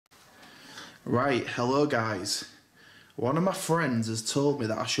Right, hello guys. One of my friends has told me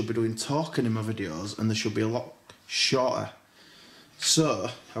that I should be doing talking in my videos and they should be a lot shorter.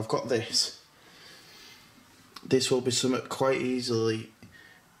 So, I've got this. This will be something quite easily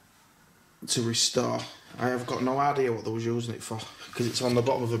to restore. I have got no idea what they was using it for because it's on the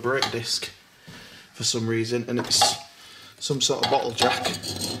bottom of a brake disc for some reason, and it's some sort of bottle jack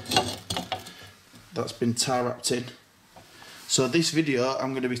that's been tar wrapped in. So this video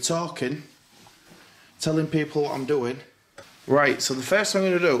I'm going to be talking, telling people what I'm doing. Right, so the first thing I'm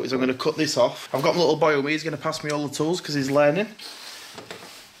going to do is I'm going to cut this off. I've got my little boy with me, he's going to pass me all the tools because he's learning.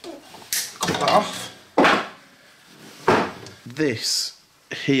 Cut that off. This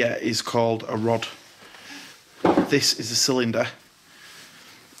here is called a rod. This is a cylinder,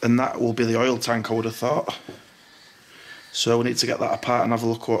 and that will be the oil tank, I would have thought. So we need to get that apart and have a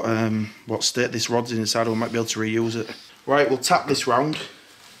look what state this rod's in inside, and we might be able to reuse it. Right, we'll tap this round.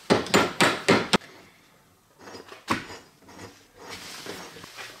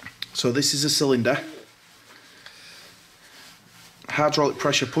 So this is a cylinder. Hydraulic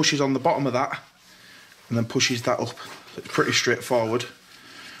pressure pushes on the bottom of that and then pushes that up. It's pretty straightforward.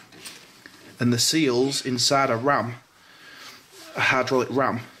 And the seals inside a ram, a hydraulic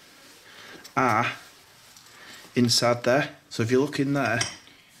ram, are inside there. So if you look in there,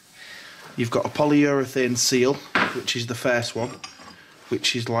 you've got a polyurethane seal, which is the first one,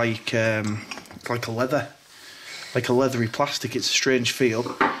 which is like it's like a leather, like a leathery plastic. It's a strange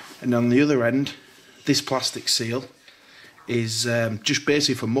feel. And on the other end, this plastic seal is just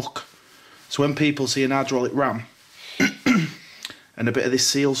basically for muck. So when people see an hydraulic ram and a bit of this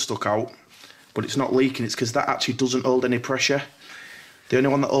seal stuck out, but it's not leaking, it's because that actually doesn't hold any pressure. The only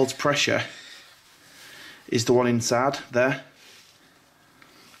one that holds pressure is the one inside there.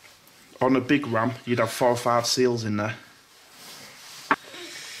 On a big ram, you'd have 4 or 5 seals in there.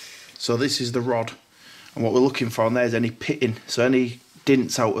 So this is the rod, and what we're looking for on there is any pitting, so any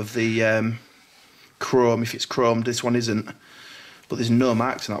dints out of the chrome. If it's chromed, this one isn't, but there's no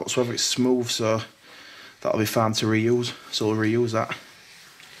marks on that whatsoever. It's smooth, so that'll be fine to reuse, so we'll reuse that.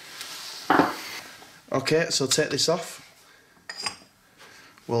 Okay, so take this off.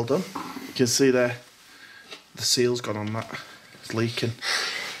 Well done. You can see there the seal's gone on that, it's leaking.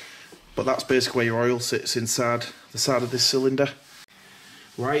 But that's basically where your oil sits, inside the side of this cylinder.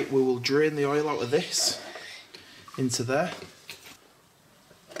 Right, we will drain the oil out of this into there.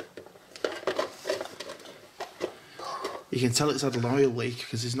 You can tell it's had an oil leak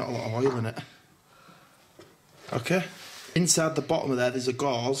because there's not a lot of oil in it. Okay. Inside the bottom of there's a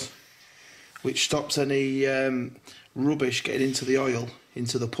gauze which stops any rubbish getting into the oil,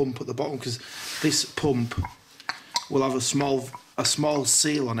 into the pump at the bottom, because this pump will have a small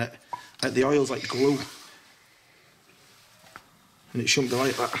seal on it, like the oil's like glue. And it shouldn't be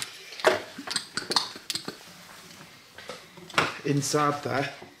like that. Inside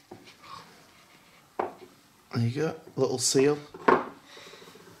there you go, little seal,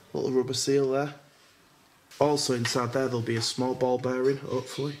 little rubber seal there. Also inside there there'll be a small ball bearing,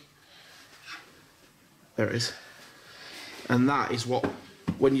 hopefully. There it is. And that is what,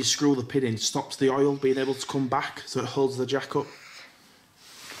 when you screw the pin in, stops the oil being able to come back, so it holds the jack up.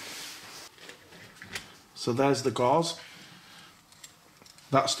 So there's the gauze.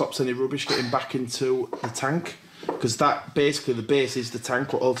 That stops any rubbish getting back into the tank, because that, basically the base is the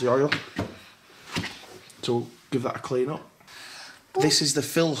tank, what holds the oil. So we'll give that a clean up. This is the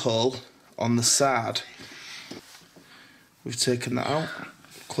fill hole on the side. We've taken that out,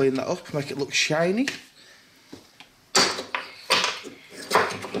 clean that up, make it look shiny.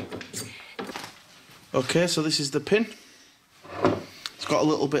 Okay, so this is the pin. It's got a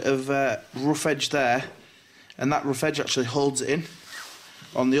little bit of rough edge there, and that rough edge actually holds it in.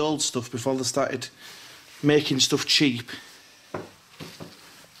 On the old stuff, before they started making stuff cheap,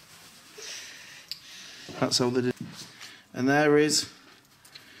 that's how they did. And there is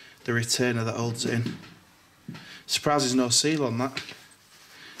the retainer that holds it in. Surprised there's no seal on that.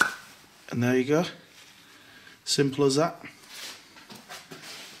 And there you go. Simple as that.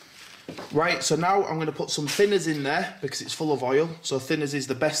 Right, so now I'm going to put some thinners in there because it's full of oil. So thinners is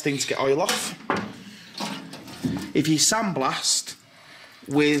the best thing to get oil off. If you sandblast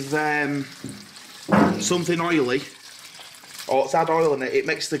with something oily, or it's had oil in it, it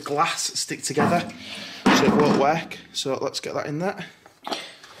makes the glass stick together, so it won't work. So let's get that in there.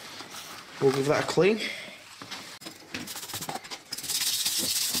 We'll give that a clean.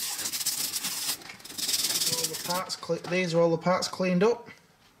 These are all the parts cleaned up.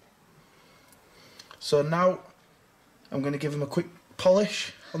 So now I'm going to give them a quick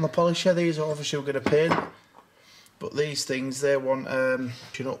polish on the polisher. These are obviously we're going to paint, but these things, they want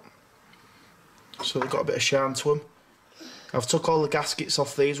up. so they've got a bit of shine to them. I've took all the gaskets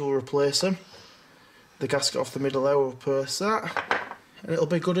off these, we'll replace them. The gasket off the middle there, we'll replace that. And it'll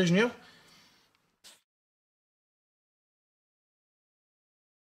be good as new.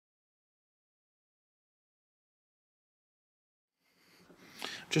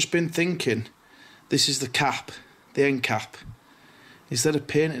 Just been thinking, this is the cap, the end cap. Instead of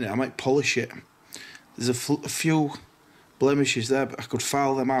painting it, I might polish it. There's a few blemishes there, but I could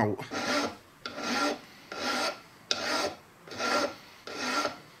file them out.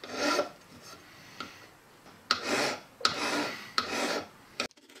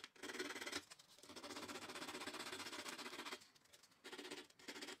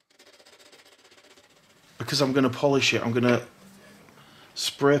 Because I'm going to polish it, I'm going to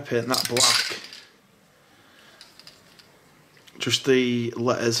spray paint that black. Just the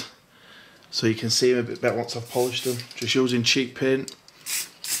letters, so you can see them a bit better once I've polished them. Just using cheap paint.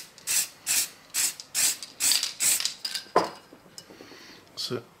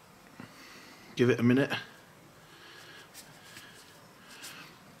 So, give it a minute.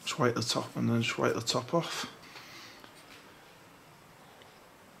 Just wipe the top and then just wipe the top off.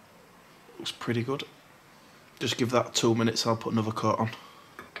 Looks pretty good. Just give that 2 minutes, I'll put another coat on.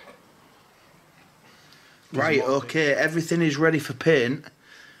 Right, okay, everything is ready for paint.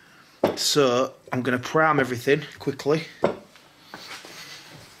 So, I'm going to prime everything quickly.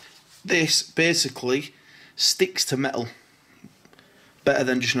 This basically sticks to metal better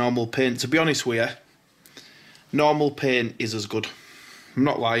than just normal paint. To be honest with you, normal paint is as good. I'm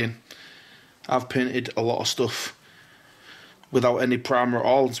not lying. I've painted a lot of stuff without any primer at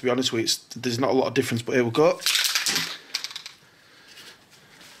all, and to be honest with you, there's not a lot of difference, but here we go.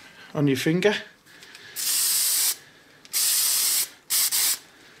 On your finger.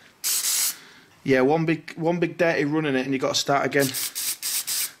 Yeah, one big dirty run in it and you've got to start again.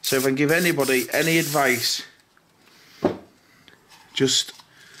 So if I can give anybody any advice, just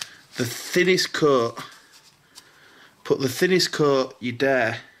the thinnest coat, put the thinnest coat you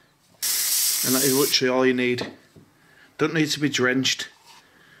dare, and that is literally all you need. Don't need to be drenched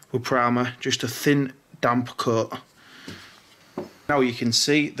with primer, just a thin damp coat. Now you can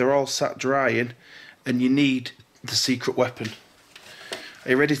see they're all sat drying and you need the secret weapon.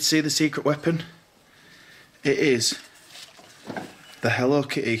 Are you ready to see the secret weapon? It is the Hello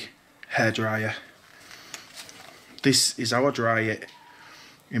Kitty hairdryer. This is how I dry it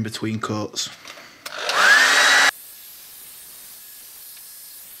in between coats.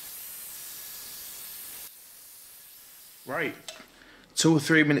 Right, 2 or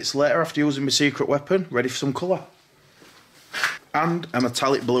 3 minutes later after using my secret weapon, ready for some colour. And a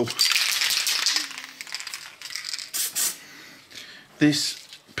metallic blue. This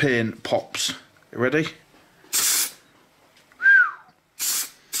paint pops. You ready?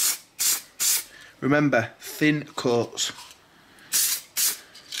 Remember, thin coats.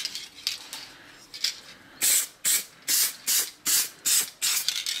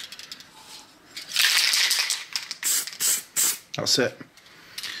 That's it.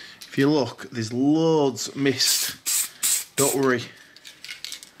 If you look, there's loads missed. Don't worry.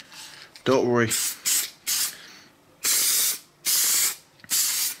 Don't worry.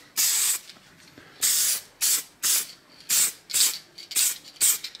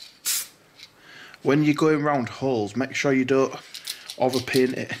 When you're going round holes, make sure you don't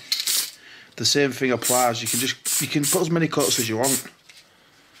overpaint it. The same thing applies. You can put as many coats as you want.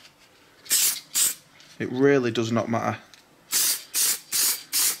 It really does not matter.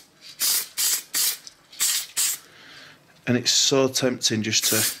 And it's so tempting just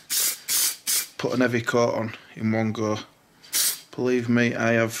to put an heavy coat on in one go. Believe me,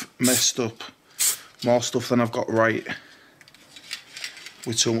 I have messed up more stuff than I've got right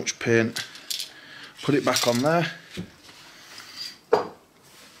with too much paint. Put it back on there.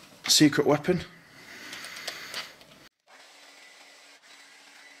 Secret weapon.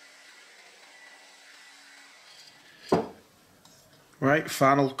 Right,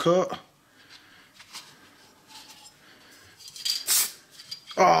 final coat.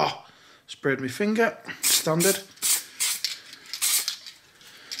 Oh, sprayed my finger, standard.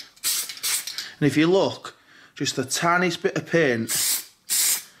 And if you look, just the tiniest bit of paint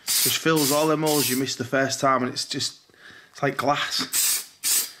just fills all them holes you missed the first time, and it's like glass.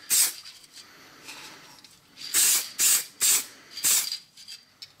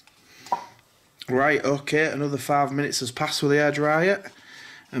 Right, okay, another 5 minutes has passed with the hairdryer,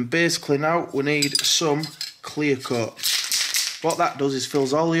 and basically now we need some clear coat. What that does is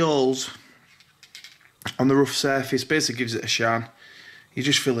fills all the holes on the rough surface, basically gives it a shine. You're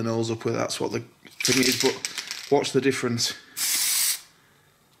just filling holes up with it, that's what the thing is, but watch the difference.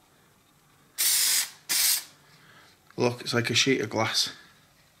 Look, it's like a sheet of glass.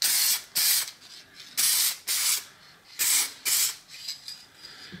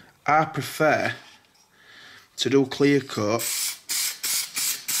 I prefer to do clear coat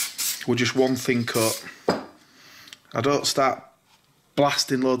with just one thin coat. I don't start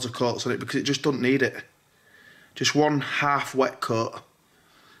blasting loads of coats on it because it just doesn't need it. Just one half wet coat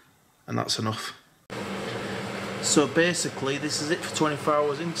and that's enough. So basically this is it for 24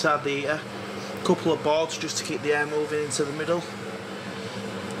 hours inside the heater. A couple of boards just to keep the air moving into the middle.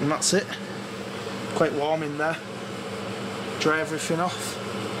 And that's it. Quite warm in there. Dry everything off.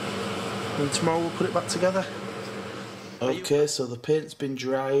 And tomorrow we'll put it back together. Okay, so the paint's been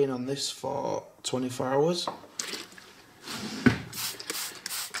drying on this for 24 hours.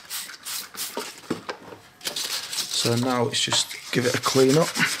 So now it's just give it a clean up.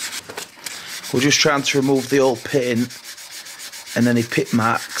 We're just trying to remove the old paint and any pit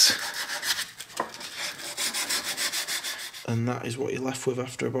marks. And that is what you're left with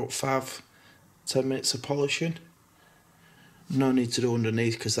after about 5-10 minutes of polishing. No need to do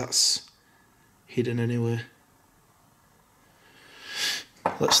underneath because that's hidden anyway.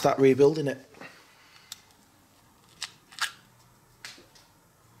 Let's start rebuilding it.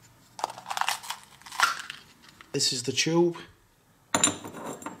 This is the tube.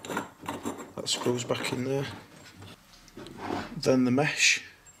 That screws back in there. Then the mesh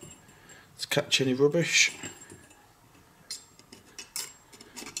to catch any rubbish.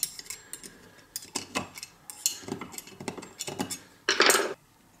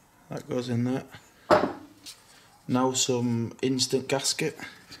 That goes in there. Now some instant gasket.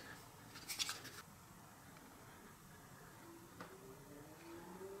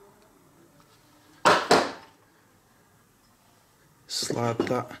 Slide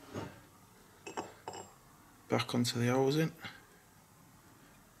that back onto the housing.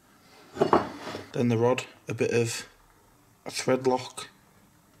 Then the rod, a bit of a thread lock.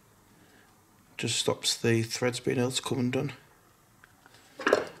 Just stops the threads being able to come undone.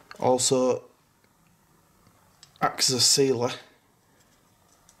 Also acts as a sealer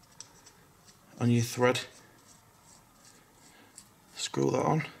on your thread. Screw that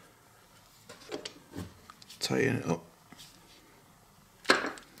on, tighten it up.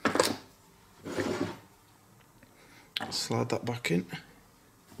 Slide that back in.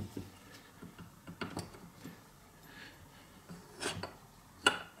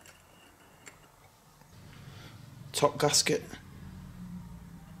 Top gasket.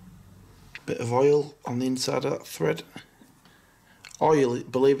 Bit of oil on the inside of that thread. Oil,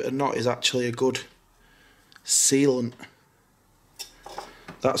 believe it or not, is actually a good sealant.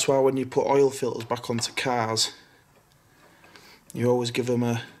 That's why when you put oil filters back onto cars, you always give them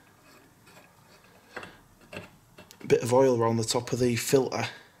a bit of oil around the top of the filter.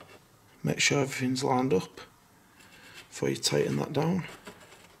 Make sure everything's lined up before you tighten that down.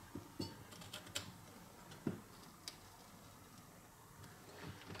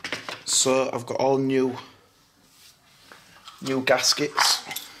 So I've got all new gaskets.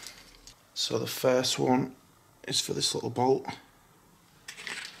 So the first one is for this little bolt.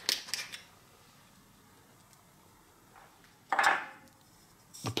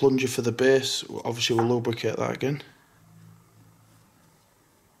 The plunger for the base, obviously we'll lubricate that again.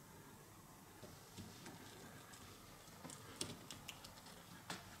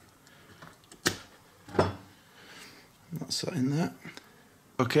 That's that in there.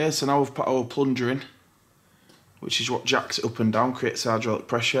 Okay, so now we've put our plunger in, which is what jacks it up and down, creates hydraulic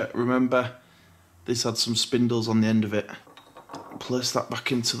pressure. Remember, this had some spindles on the end of it. Place that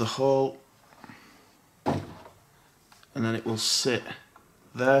back into the hole, and then it will sit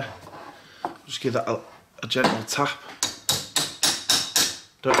there. Just give that a gentle tap.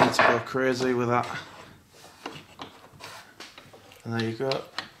 Don't need to go crazy with that. And there you go.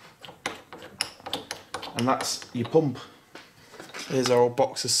 And that's your pump. Here's our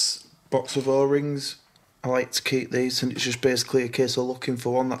box of O-rings. I like to keep these, and it's just basically a case of looking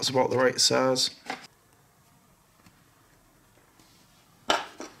for one that's about the right size.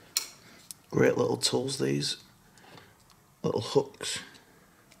 Great little tools, these. Little hooks.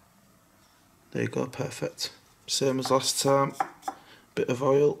 There you go, perfect. Same as last time. Bit of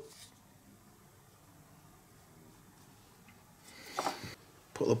oil.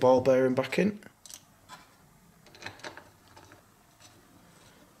 Put the ball bearing back in.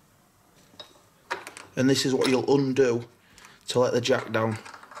 And this is what you'll undo to let the jack down.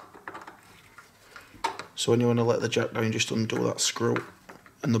 So when you want to let the jack down, you just undo that screw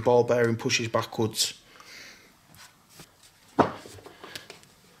and the ball bearing pushes backwards.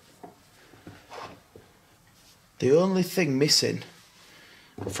 The only thing missing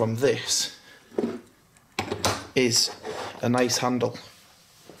from this is a nice handle.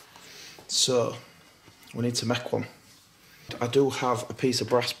 So we need to make one. I do have a piece of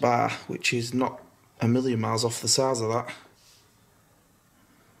brass bar which is not a million miles off the size of that.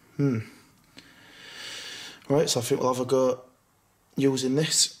 Right, so I think we'll have a go using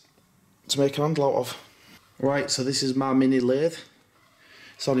this to make an handle out of. Right, so this is my mini lathe.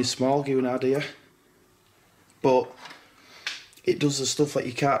 It's only small, give you an idea. But it does the stuff that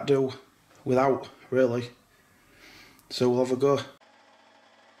you can't do without, really. So we'll have a go.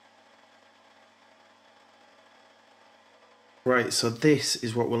 Right, so this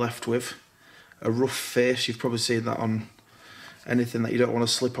is what we're left with. A rough face, you've probably seen that on anything that you don't want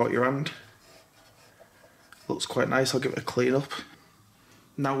to slip out your hand. Looks quite nice, I'll give it a clean up.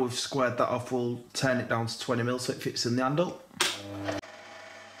 Now we've squared that off, we'll turn it down to 20mm so it fits in the handle.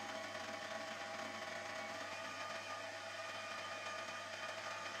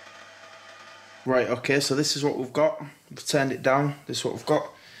 Right, okay, so this is what we've got. We've turned it down, this is what we've got.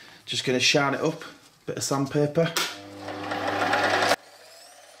 Just going to shine it up, bit of sandpaper.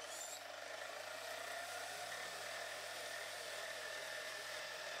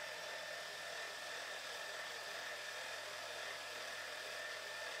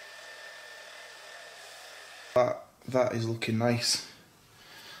 That is looking nice.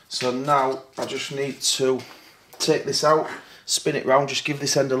 So now I just need to take this out, spin it round, just give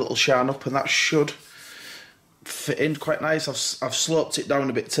this end a little shine up, and that should fit in quite nice. I've sloped it down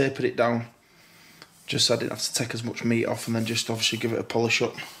a bit, tapered it down, just so I didn't have to take as much meat off, and then just obviously give it a polish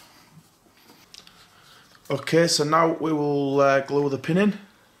up. Okay, so now we will glue the pin in.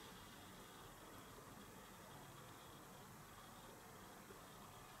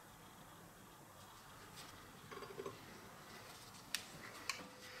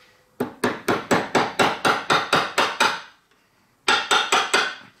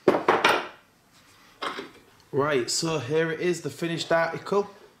 Right, so here it is, the finished article.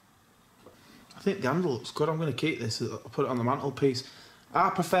 I think the handle looks good. I'm going to keep this. I'll put it on the mantelpiece. I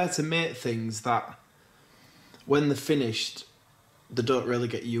prefer to make things that, when they're finished, they don't really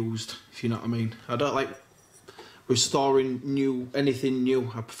get used, if you know what I mean. I don't like restoring anything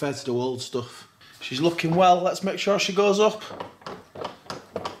new. I prefer to do old stuff. She's looking well. Let's make sure she goes up.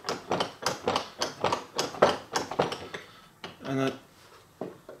 And then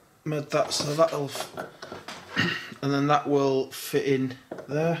made that so that'll... and then that will fit in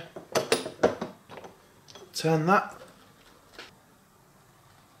there. Turn that.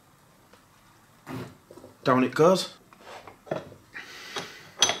 Down it goes.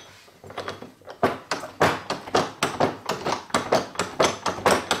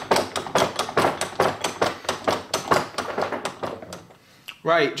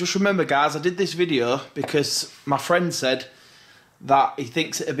 Right, just remember guys, I did this video because my friend said that he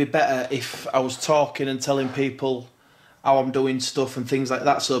thinks it'd be better if I was talking and telling people how I'm doing stuff and things like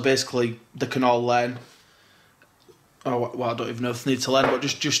that, so basically they can all learn. Oh, well, I don't even know if they need to learn, but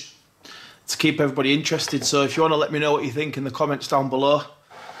just to keep everybody interested. So if you want to let me know what you think in the comments down below,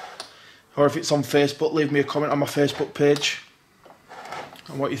 or if it's on Facebook, leave me a comment on my Facebook page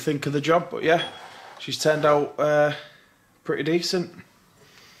on what you think of the job. But yeah, she's turned out pretty decent.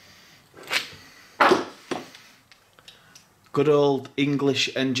 Good old English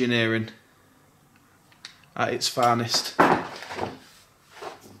engineering at its finest.